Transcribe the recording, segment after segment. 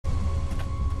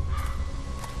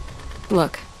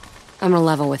Look, I'm gonna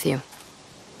level with you.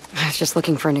 I was just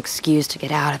looking for an excuse to get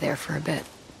out of there for a bit.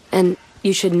 And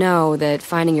you should know that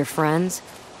finding your friends,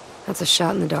 that's a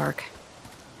shot in the dark.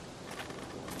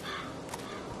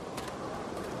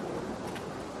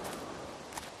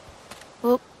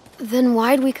 Well, then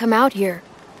why'd we come out here?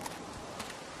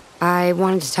 I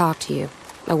wanted to talk to you,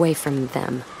 away from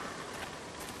them.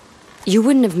 You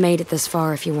wouldn't have made it this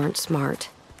far if you weren't smart,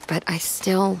 but I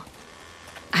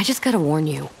just gotta warn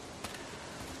you.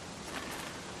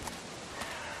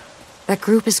 That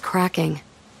group is cracking.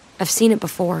 I've seen it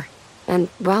before, and,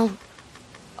 well,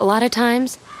 a lot of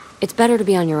times, it's better to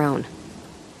be on your own.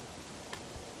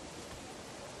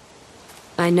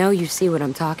 I know you see what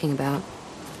I'm talking about.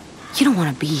 You don't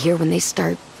want to be here when they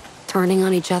start turning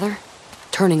on each other,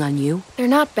 turning on you. They're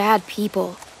not bad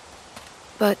people,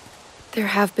 but there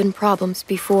have been problems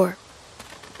before.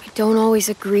 I don't always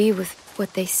agree with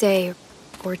what they say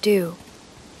or do.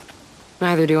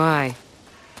 Neither do I.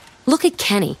 Look at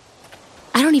Kenny.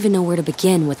 I don't even know where to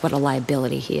begin with what a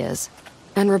liability he is.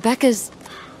 And Rebecca's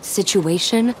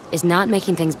situation is not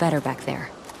making things better back there.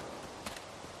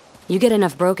 You get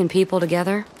enough broken people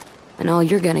together, and all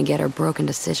you're gonna get are broken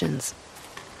decisions.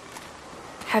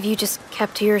 Have you just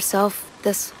kept to yourself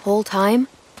this whole time?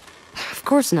 Of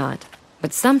course not.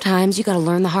 But sometimes you gotta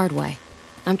learn the hard way.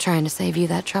 I'm trying to save you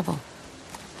that trouble.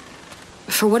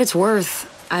 For what it's worth,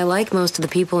 I like most of the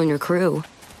people in your crew.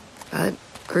 But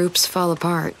groups fall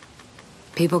apart.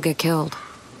 People get killed.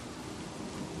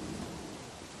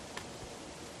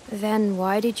 Then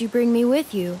why did you bring me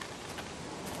with you?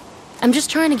 I'm just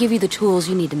trying to give you the tools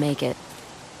you need to make it.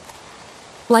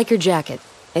 Like your jacket.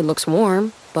 It looks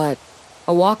warm, but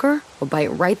a walker will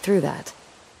bite right through that.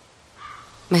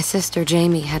 My sister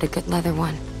Jamie had a good leather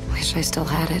one. Wish I still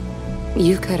had it.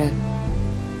 You could've.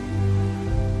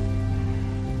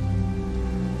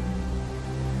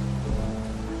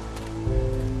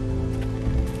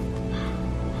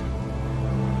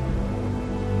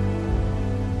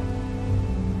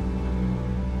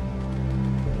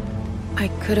 I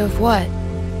could have what?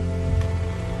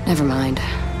 Never mind.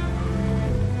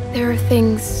 There are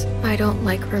things I don't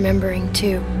like remembering,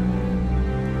 too.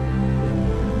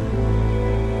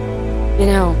 You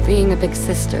know, being a big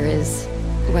sister is,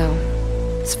 well,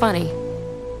 it's funny.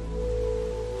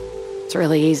 It's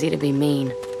really easy to be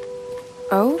mean.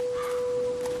 Oh?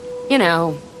 You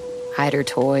know, hide her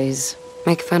toys,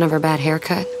 make fun of her bad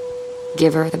haircut,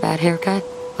 give her the bad haircut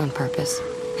on purpose.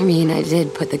 I mean, I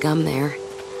did put the gum there.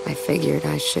 I figured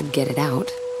I should get it out.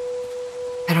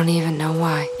 I don't even know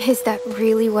why. Is that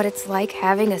really what it's like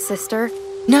having a sister?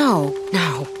 No,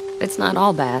 it's not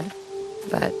all bad,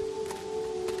 but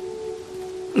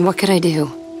what could I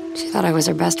do? She thought I was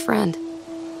her best friend.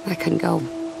 I couldn't go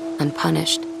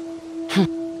unpunished.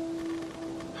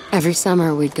 Every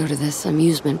summer we'd go to this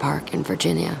amusement park in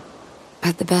Virginia.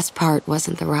 But the best part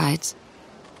wasn't the rides.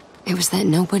 It was that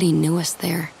nobody knew us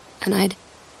there, and I'd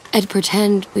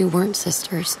pretend we weren't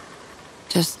sisters.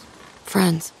 Just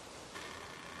friends.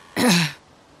 All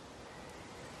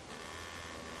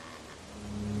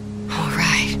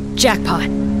right, jackpot.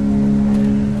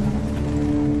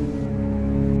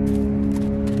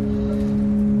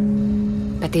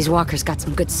 Bet these walkers got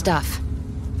some good stuff.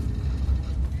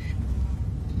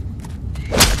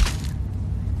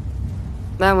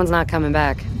 That one's not coming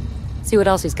back. See what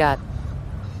else he's got.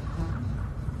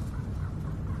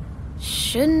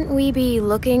 Shouldn't we be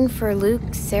looking for Luke,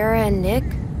 Sarah, and Nick?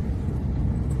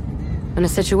 In a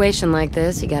situation like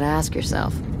this, you gotta ask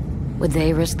yourself, would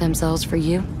they risk themselves for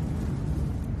you?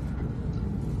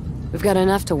 We've got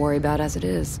enough to worry about as it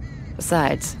is.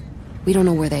 Besides, we don't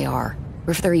know where they are,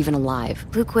 or if they're even alive.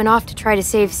 Luke went off to try to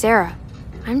save Sarah.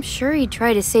 I'm sure he'd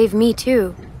try to save me,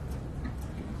 too.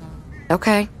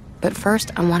 Okay, but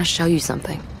first I want to show you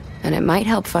something, and it might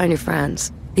help find your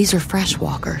friends. These are fresh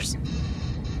walkers.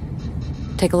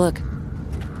 Take a look.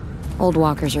 Old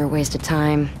walkers are a waste of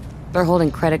time. They're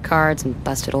holding credit cards and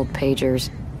busted old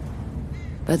pagers.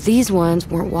 But these ones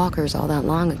weren't walkers all that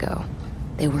long ago.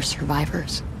 They were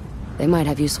survivors. They might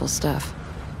have useful stuff.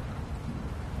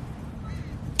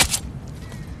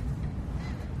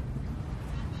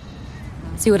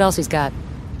 See what else he's got.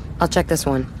 I'll check this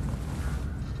one.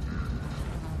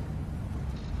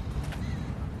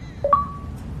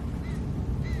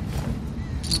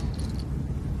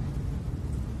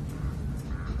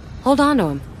 Hold on to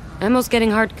him. Ammo's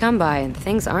getting hard to come by, and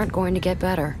things aren't going to get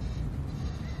better.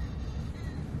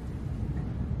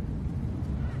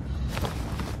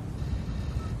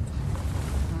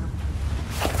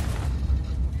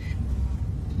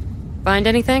 Find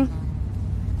anything?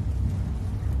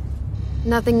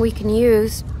 Nothing we can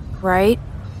use, right?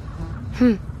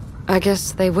 I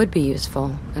guess they would be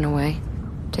useful, in a way.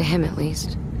 To him, at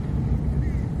least.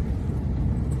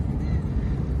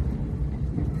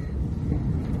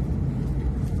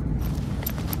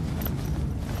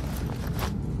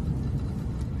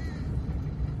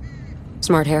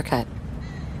 Smart haircut.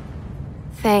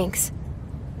 Thanks.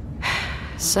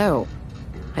 So,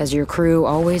 has your crew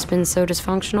always been so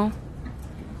dysfunctional?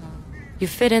 You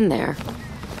fit in there,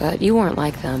 but you weren't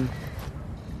like them.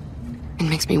 It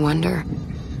makes me wonder.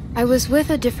 I was with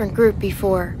a different group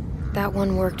before. That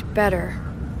one worked better,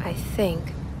 I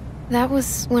think. That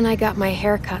was when I got my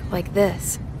hair cut like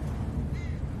this.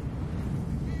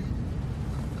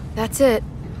 That's it.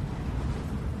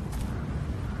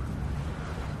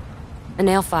 A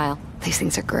nail file. These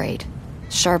things are great.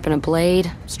 Sharpen a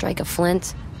blade, strike a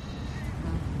flint.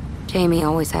 Jamie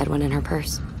always had one in her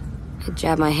purse. I'd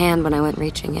jab my hand when I went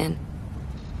reaching in.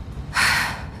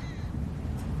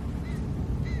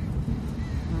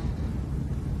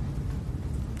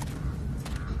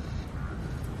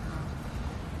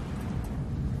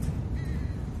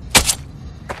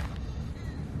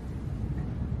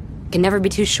 Can never be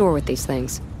too sure with these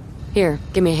things. Here,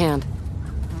 give me a hand.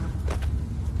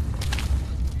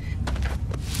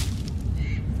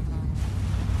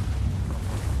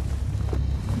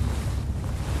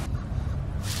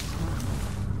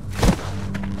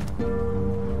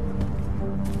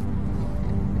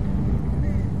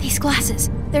 These glasses,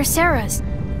 they're Sarah's.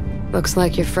 Looks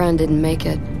like your friend didn't make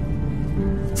it.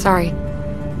 Sorry.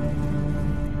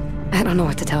 I don't know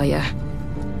what to tell you.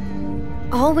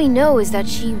 All we know is that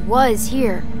she was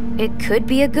here. It could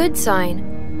be a good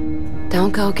sign.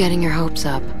 Don't go getting your hopes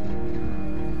up.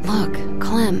 Look,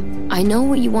 Clem, I know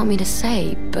what you want me to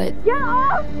say, but... Get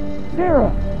off!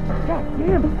 Sarah! God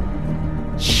damn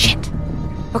it! Shit!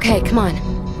 Okay, come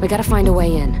on. We gotta find a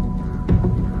way in.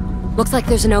 Looks like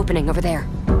there's an opening over there.